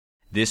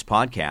This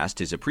podcast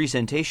is a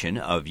presentation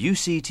of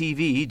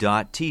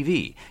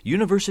UCTV.tv,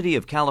 University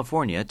of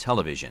California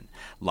Television.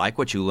 Like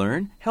what you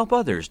learn? Help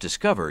others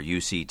discover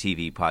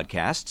UCTV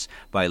podcasts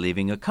by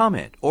leaving a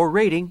comment or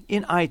rating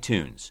in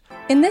iTunes.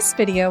 In this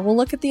video, we'll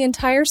look at the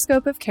entire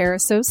scope of care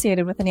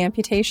associated with an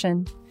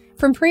amputation,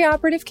 from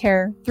preoperative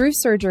care through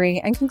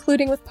surgery and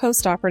concluding with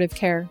post-operative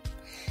care.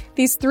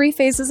 These three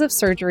phases of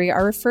surgery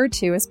are referred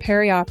to as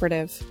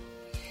perioperative.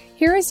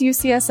 Here is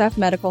UCSF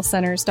Medical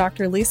Center's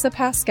Dr. Lisa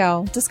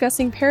Pascal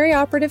discussing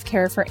perioperative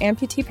care for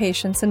amputee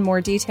patients in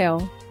more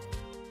detail.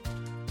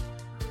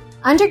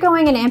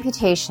 Undergoing an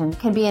amputation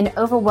can be an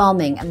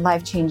overwhelming and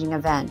life-changing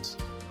event.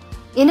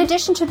 In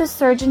addition to the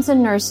surgeons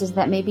and nurses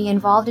that may be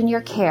involved in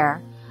your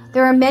care,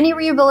 there are many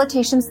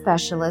rehabilitation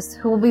specialists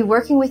who will be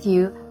working with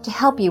you to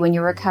help you in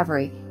your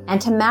recovery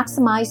and to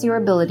maximize your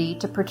ability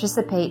to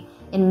participate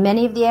in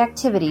many of the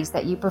activities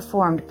that you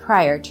performed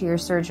prior to your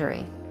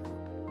surgery.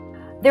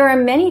 There are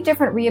many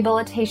different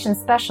rehabilitation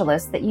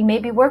specialists that you may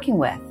be working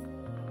with.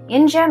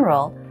 In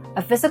general,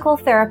 a physical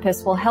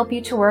therapist will help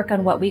you to work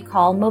on what we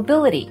call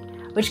mobility,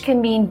 which can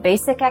mean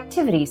basic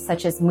activities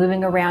such as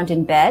moving around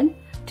in bed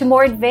to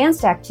more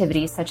advanced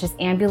activities such as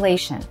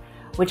ambulation,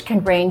 which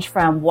can range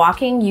from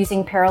walking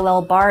using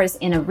parallel bars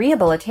in a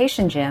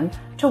rehabilitation gym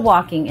to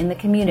walking in the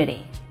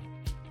community.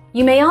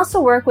 You may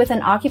also work with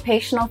an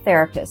occupational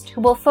therapist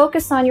who will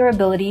focus on your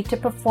ability to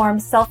perform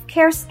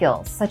self-care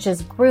skills such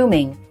as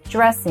grooming,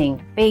 dressing,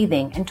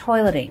 bathing, and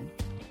toileting.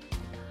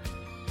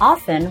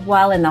 Often,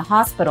 while in the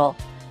hospital,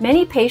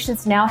 many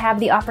patients now have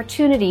the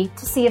opportunity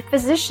to see a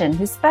physician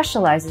who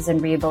specializes in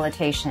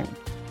rehabilitation.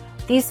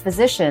 These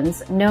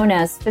physicians, known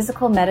as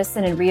physical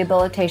medicine and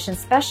rehabilitation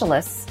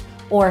specialists,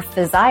 or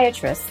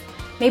physiatrists,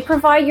 may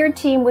provide your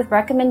team with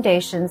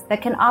recommendations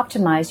that can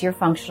optimize your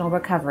functional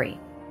recovery.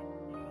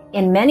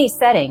 In many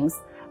settings,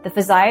 the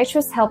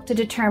physiatrists help to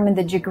determine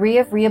the degree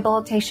of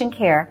rehabilitation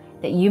care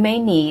that you may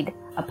need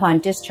upon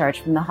discharge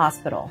from the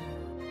hospital.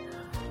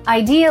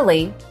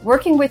 Ideally,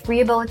 working with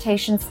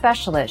rehabilitation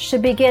specialists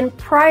should begin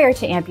prior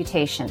to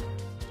amputation.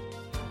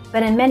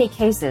 But in many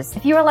cases,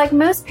 if you are like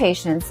most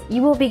patients,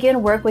 you will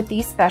begin work with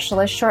these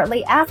specialists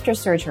shortly after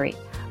surgery,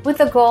 with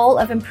the goal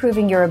of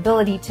improving your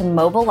ability to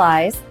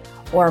mobilize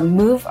or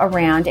move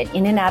around and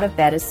in and out of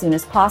bed as soon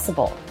as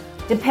possible.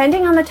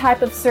 Depending on the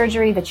type of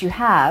surgery that you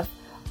have,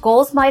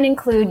 goals might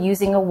include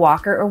using a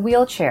walker or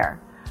wheelchair.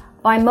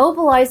 By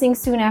mobilizing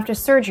soon after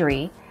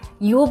surgery,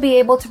 you will be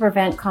able to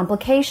prevent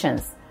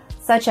complications,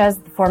 such as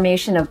the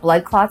formation of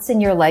blood clots in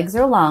your legs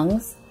or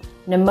lungs,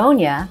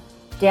 pneumonia,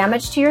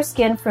 damage to your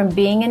skin from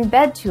being in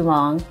bed too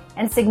long,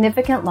 and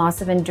significant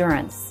loss of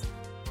endurance.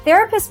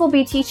 Therapists will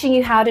be teaching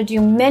you how to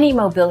do many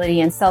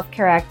mobility and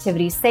self-care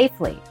activities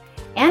safely,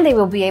 and they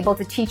will be able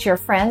to teach your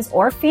friends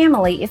or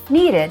family if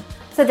needed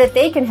so that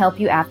they can help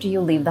you after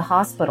you leave the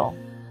hospital.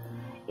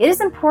 It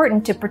is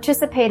important to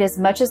participate as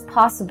much as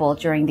possible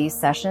during these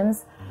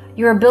sessions.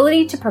 Your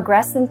ability to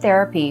progress in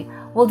therapy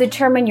will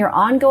determine your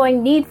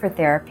ongoing need for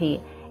therapy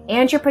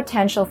and your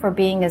potential for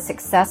being a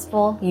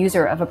successful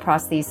user of a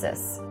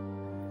prosthesis.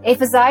 A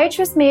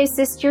physiatrist may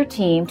assist your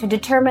team to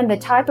determine the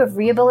type of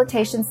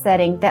rehabilitation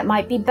setting that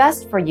might be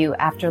best for you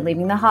after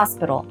leaving the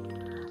hospital.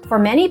 For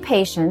many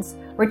patients,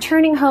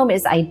 returning home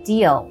is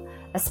ideal,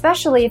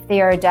 especially if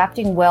they are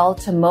adapting well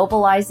to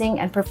mobilizing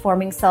and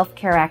performing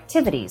self-care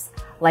activities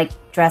like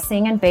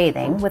dressing and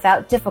bathing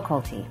without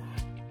difficulty.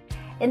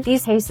 In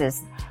these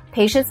cases,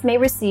 patients may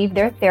receive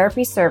their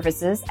therapy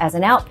services as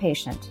an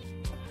outpatient.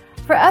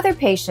 For other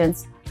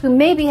patients who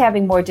may be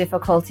having more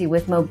difficulty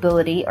with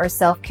mobility or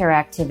self-care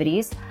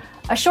activities,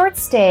 a short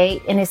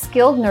stay in a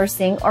skilled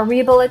nursing or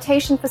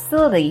rehabilitation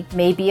facility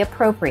may be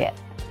appropriate.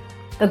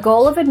 The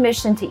goal of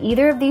admission to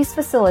either of these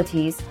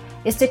facilities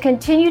is to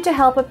continue to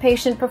help a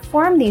patient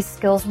perform these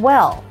skills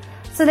well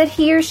so that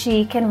he or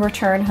she can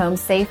return home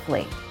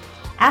safely.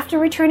 After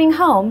returning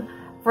home,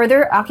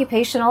 further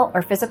occupational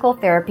or physical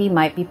therapy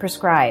might be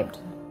prescribed.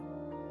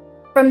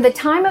 From the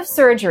time of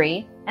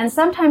surgery, and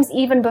sometimes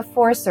even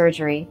before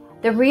surgery,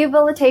 the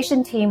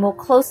rehabilitation team will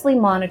closely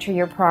monitor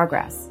your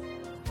progress.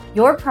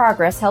 Your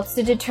progress helps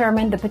to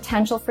determine the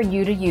potential for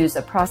you to use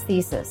a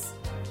prosthesis.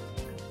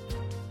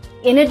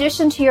 In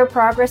addition to your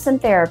progress in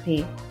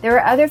therapy, there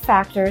are other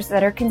factors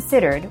that are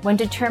considered when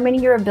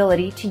determining your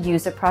ability to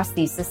use a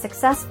prosthesis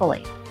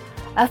successfully.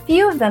 A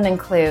few of them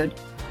include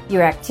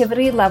your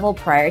activity level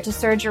prior to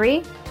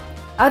surgery,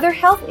 other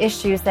health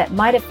issues that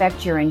might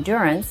affect your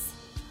endurance,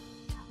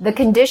 the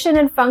condition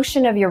and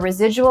function of your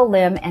residual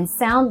limb and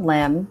sound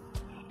limb,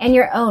 and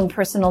your own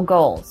personal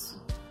goals.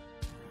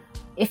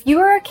 If you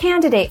are a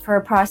candidate for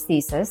a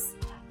prosthesis,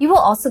 you will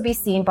also be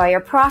seen by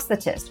your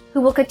prosthetist, who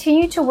will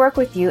continue to work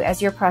with you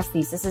as your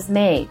prosthesis is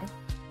made.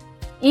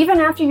 Even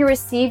after you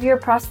receive your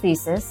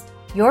prosthesis,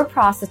 your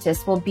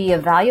prosthetist will be a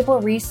valuable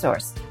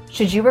resource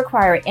should you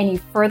require any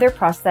further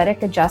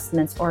prosthetic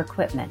adjustments or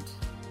equipment.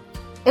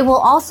 It will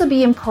also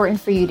be important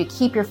for you to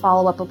keep your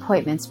follow-up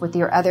appointments with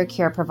your other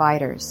care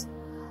providers.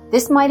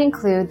 This might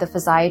include the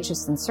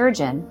physiatrist and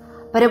surgeon,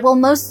 but it will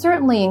most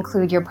certainly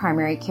include your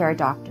primary care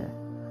doctor.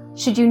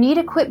 Should you need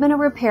equipment or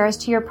repairs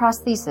to your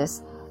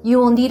prosthesis, you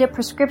will need a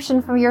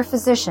prescription from your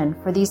physician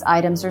for these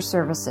items or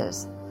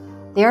services.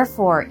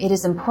 Therefore, it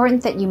is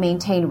important that you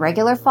maintain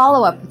regular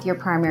follow-up with your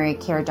primary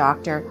care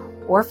doctor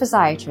or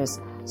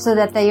physiatrist so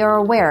that they are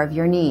aware of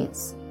your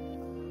needs.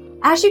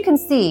 As you can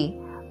see,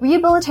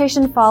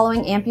 rehabilitation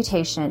following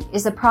amputation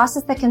is a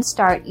process that can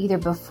start either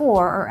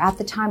before or at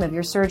the time of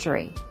your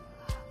surgery.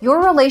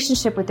 Your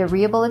relationship with the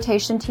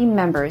rehabilitation team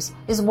members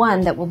is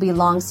one that will be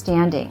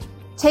long-standing.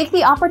 Take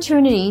the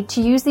opportunity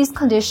to use these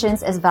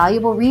clinicians as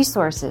valuable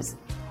resources,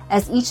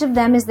 as each of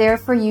them is there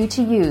for you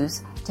to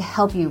use to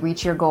help you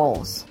reach your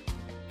goals.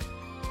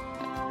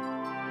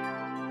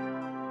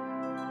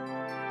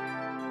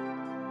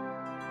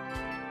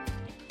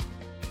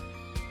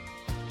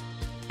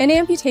 An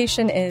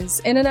amputation is,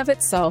 in and of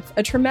itself,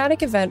 a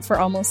traumatic event for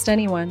almost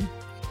anyone.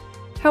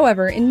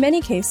 However, in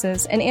many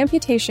cases, an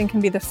amputation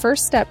can be the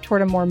first step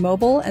toward a more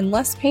mobile and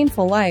less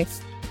painful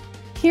life.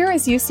 Here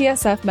is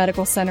UCSF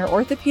Medical Center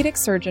orthopedic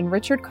surgeon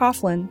Richard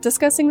Coughlin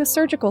discussing the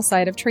surgical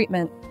side of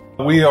treatment.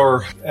 We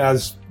are,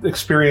 as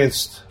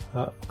experienced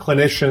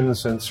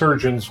clinicians and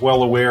surgeons,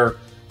 well aware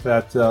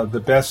that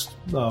the best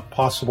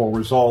possible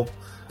result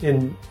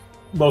in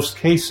most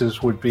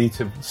cases would be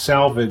to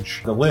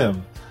salvage the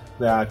limb,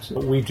 that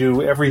we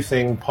do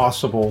everything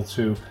possible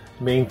to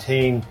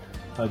maintain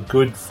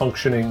good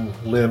functioning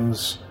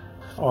limbs.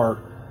 Our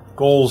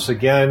goals,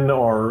 again,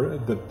 are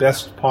the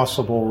best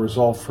possible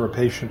result for a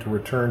patient to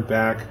return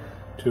back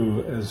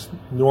to as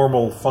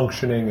normal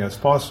functioning as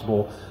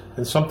possible,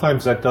 and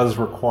sometimes that does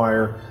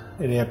require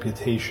an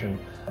amputation.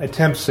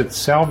 Attempts at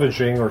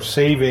salvaging or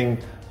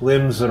saving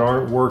limbs that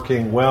aren't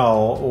working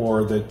well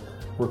or that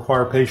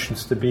require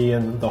patients to be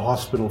in the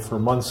hospital for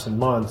months and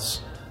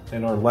months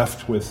and are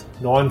left with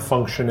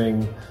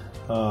non-functioning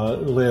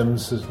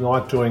limbs is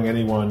not doing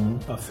anyone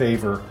a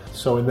favor.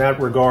 So in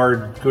that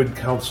regard, good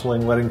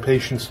counseling, letting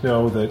patients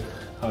know that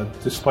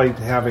despite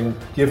having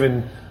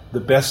given the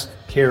best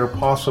care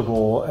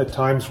possible, at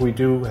times we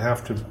do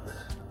have to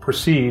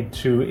proceed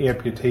to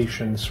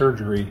amputation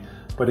surgery.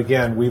 But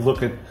again, we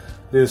look at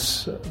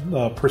this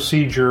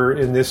procedure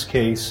in this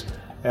case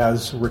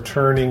as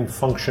returning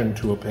function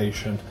to a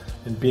patient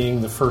and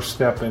being the first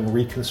step in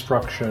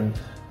reconstruction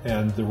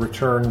and the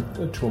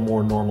return to a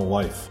more normal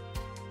life.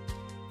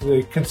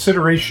 The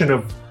consideration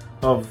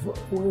of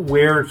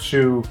where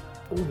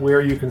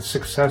you can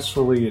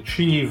successfully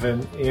achieve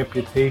an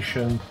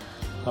amputation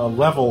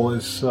level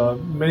is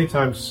many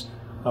times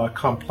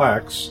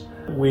complex.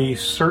 We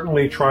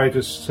certainly try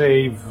to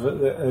save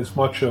as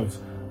much of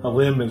a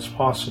limb as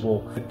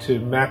possible to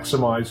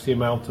maximize the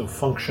amount of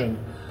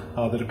function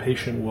that a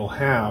patient will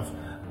have.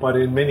 But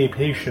in many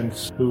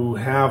patients who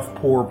have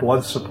poor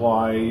blood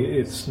supply,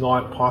 it's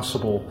not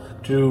possible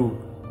to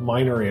do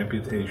minor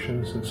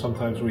amputations, and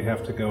sometimes we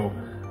have to go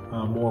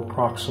more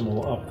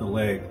proximal up the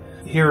leg.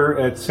 Here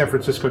at San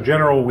Francisco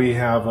General, we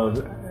have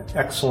an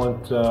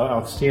excellent,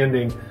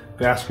 outstanding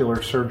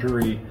vascular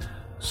surgery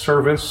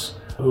service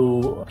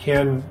who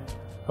can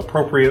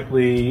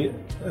appropriately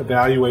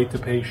evaluate the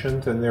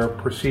patient, and there are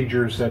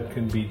procedures that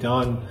can be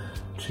done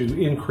to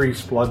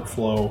increase blood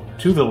flow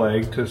to the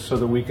leg so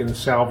that we can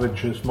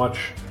salvage as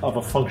much of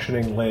a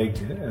functioning leg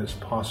as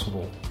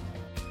possible.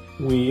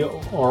 We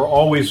are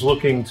always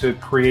looking to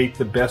create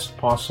the best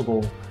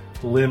possible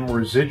limb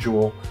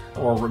residual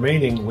or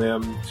remaining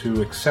limb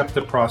to accept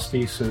the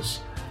prosthesis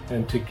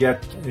and to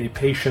get a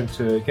patient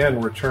to,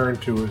 again, return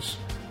to his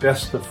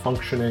best of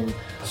functioning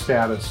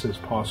status as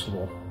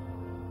possible.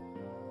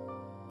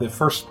 The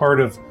first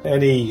part of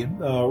any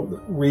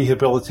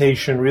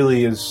rehabilitation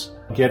really is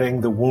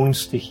getting the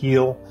wounds to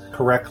heal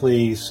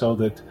correctly so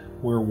that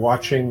we're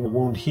watching the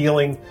wound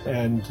healing,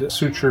 and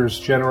sutures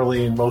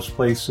generally in most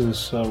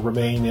places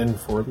remain in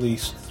for at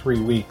least 3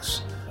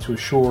 weeks to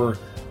assure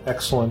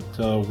excellent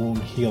wound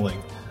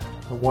healing.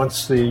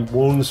 Once the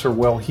wounds are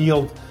well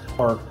healed,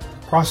 our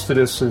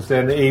prosthetist is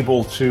then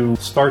able to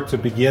start to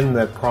begin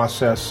that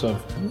process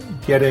of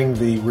getting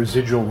the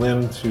residual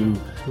limb to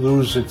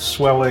lose its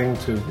swelling,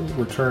 to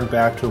return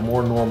back to a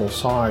more normal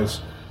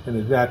size, and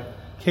in that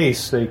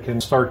case they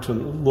can start to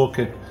look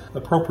at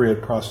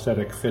appropriate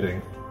prosthetic fitting.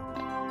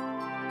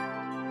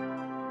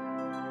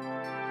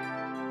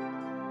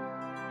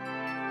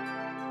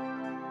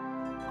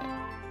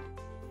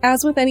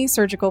 As with any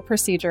surgical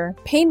procedure,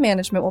 pain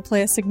management will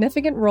play a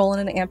significant role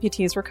in an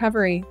amputee's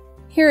recovery.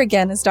 Here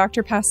again is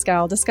Dr.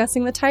 Pascal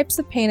discussing the types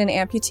of pain an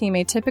amputee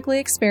may typically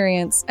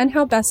experience and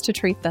how best to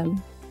treat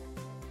them.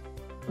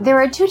 There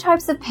are 2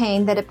 types of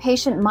pain that a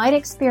patient might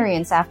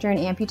experience after an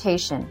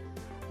amputation: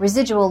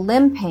 residual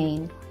limb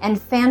pain and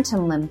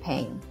phantom limb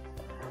pain.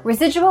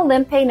 Residual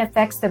limb pain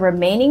affects the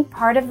remaining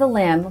part of the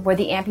limb where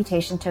the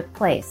amputation took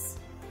place.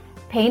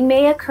 Pain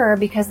may occur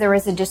because there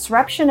is a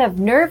disruption of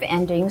nerve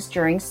endings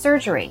during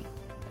surgery.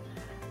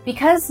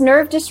 Because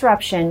nerve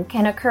disruption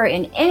can occur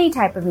in any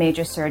type of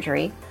major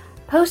surgery,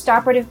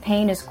 post-operative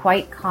pain is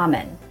quite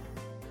common.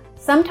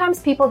 Sometimes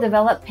people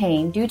develop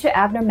pain due to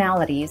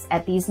abnormalities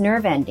at these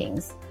nerve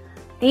endings.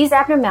 These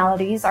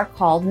abnormalities are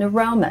called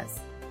neuromas.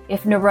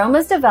 If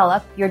neuromas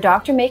develop, your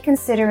doctor may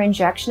consider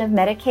injection of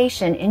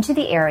medication into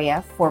the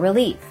area for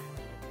relief.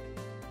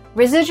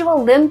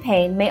 Residual limb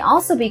pain may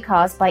also be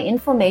caused by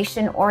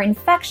inflammation or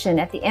infection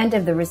at the end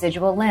of the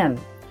residual limb,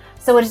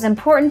 so it is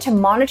important to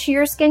monitor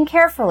your skin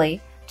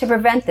carefully to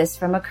prevent this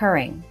from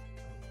occurring.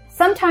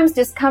 Sometimes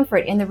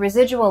discomfort in the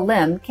residual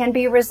limb can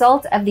be a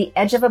result of the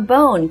edge of a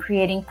bone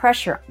creating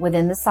pressure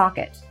within the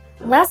socket.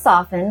 Less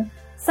often,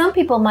 some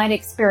people might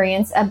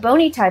experience a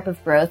bony type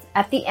of growth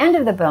at the end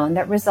of the bone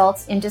that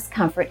results in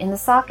discomfort in the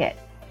socket.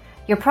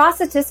 Your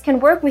prosthetist can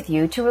work with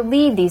you to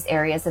relieve these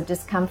areas of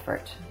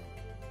discomfort.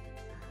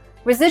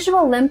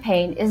 Residual limb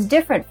pain is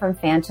different from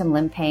phantom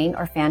limb pain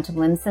or phantom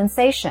limb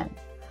sensation.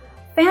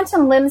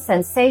 Phantom limb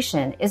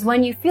sensation is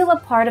when you feel a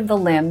part of the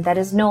limb that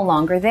is no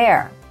longer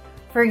there.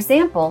 For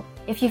example,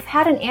 if you've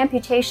had an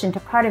amputation to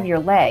part of your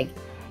leg,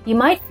 you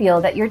might feel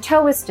that your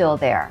toe is still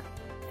there.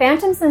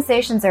 Phantom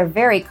sensations are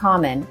very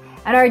common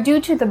and are due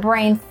to the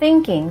brain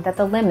thinking that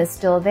the limb is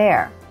still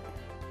there.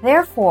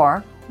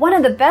 Therefore, one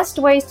of the best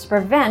ways to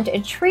prevent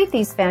and treat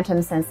these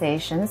phantom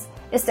sensations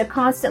is to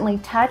constantly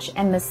touch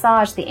and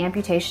massage the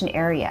amputation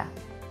area.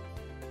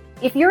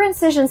 If your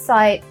incision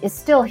site is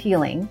still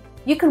healing,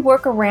 you can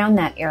work around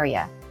that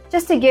area,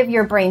 just to give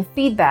your brain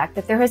feedback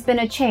that there has been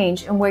a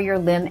change in where your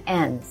limb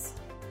ends.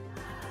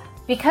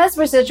 Because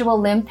residual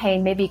limb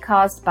pain may be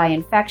caused by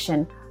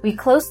infection, we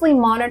closely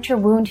monitor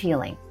wound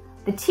healing.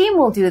 The team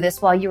will do this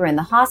while you are in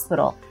the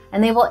hospital,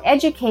 and they will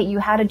educate you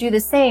how to do the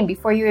same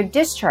before you are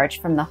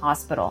discharged from the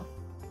hospital.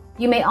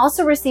 You may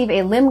also receive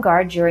a limb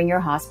guard during your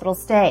hospital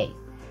stay.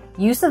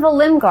 Use of a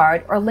limb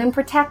guard or limb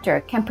protector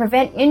can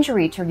prevent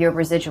injury to your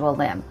residual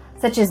limb,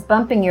 such as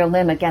bumping your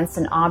limb against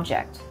an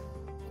object.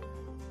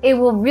 It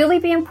will really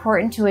be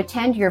important to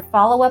attend your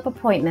follow-up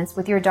appointments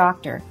with your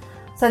doctor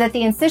so that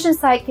the incision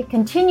site can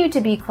continue to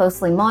be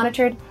closely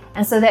monitored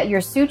and so that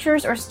your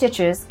sutures or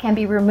stitches can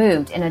be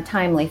removed in a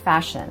timely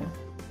fashion.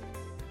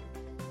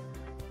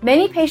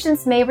 Many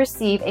patients may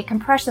receive a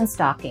compression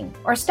stocking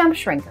or stump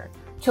shrinker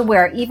to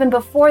wear even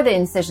before the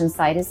incision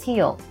site is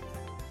healed.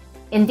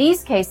 In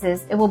these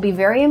cases, it will be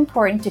very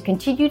important to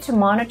continue to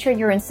monitor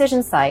your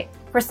incision site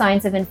for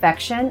signs of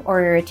infection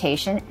or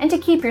irritation and to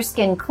keep your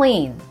skin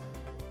clean.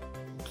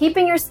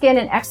 Keeping your skin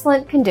in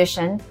excellent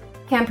condition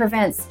can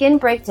prevent skin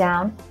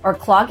breakdown or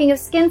clogging of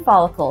skin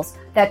follicles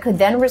that could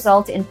then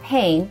result in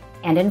pain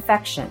and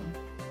infection.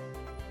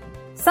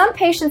 Some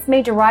patients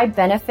may derive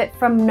benefit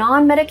from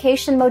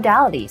non-medication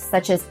modalities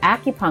such as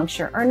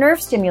acupuncture or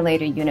nerve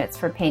stimulator units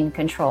for pain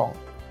control.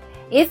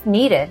 If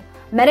needed,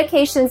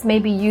 medications may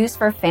be used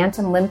for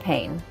phantom limb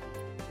pain.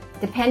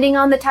 Depending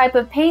on the type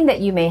of pain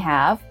that you may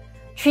have,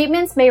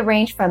 treatments may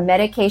range from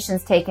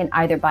medications taken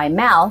either by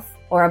mouth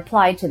or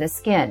applied to the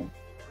skin.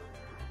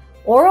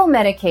 Oral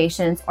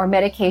medications or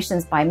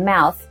medications by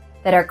mouth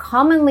that are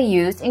commonly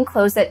used in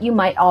clothes that you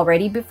might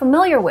already be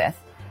familiar with,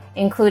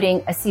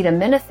 including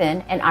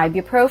acetaminophen and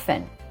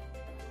ibuprofen.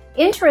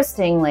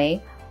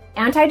 Interestingly,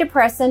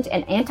 antidepressant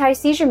and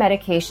anti-seizure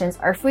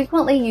medications are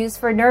frequently used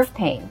for nerve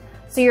pain,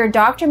 so your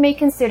doctor may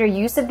consider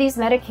use of these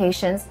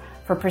medications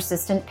for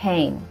persistent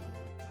pain.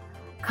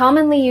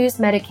 Commonly used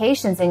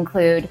medications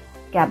include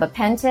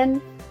gabapentin,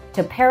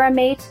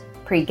 topiramate,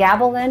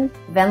 pregabalin,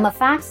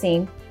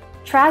 venlafaxine,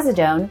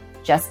 trazodone,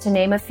 just to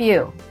name a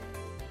few.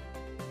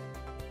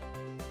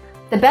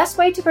 The best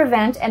way to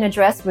prevent and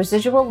address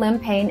residual limb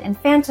pain and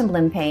phantom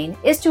limb pain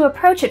is to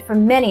approach it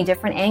from many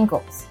different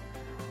angles.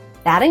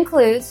 That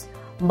includes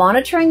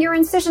monitoring your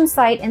incision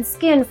site and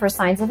skin for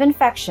signs of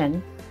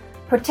infection,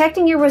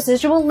 protecting your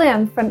residual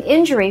limb from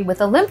injury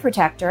with a limb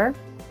protector,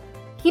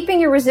 keeping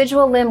your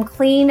residual limb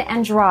clean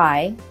and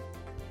dry,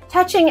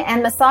 touching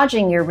and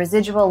massaging your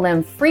residual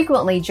limb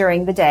frequently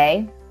during the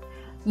day,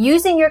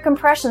 using your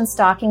compression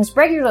stockings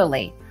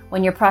regularly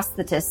when your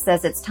prosthetist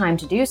says it's time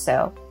to do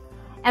so,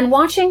 and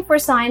watching for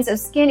signs of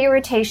skin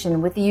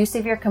irritation with the use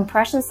of your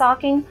compression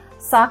stocking,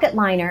 socket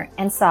liner,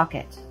 and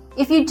socket.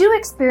 If you do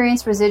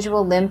experience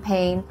residual limb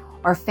pain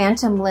or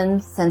phantom limb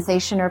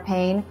sensation or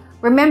pain,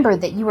 remember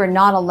that you are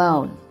not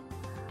alone.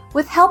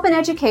 With help and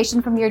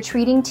education from your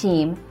treating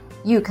team,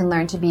 you can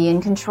learn to be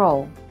in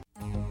control.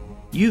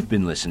 You've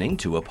been listening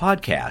to a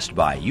podcast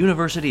by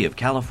University of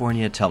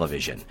California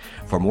Television.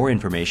 For more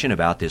information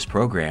about this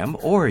program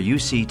or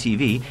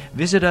UCTV,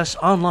 visit us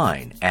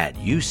online at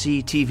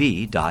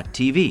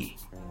uctv.tv.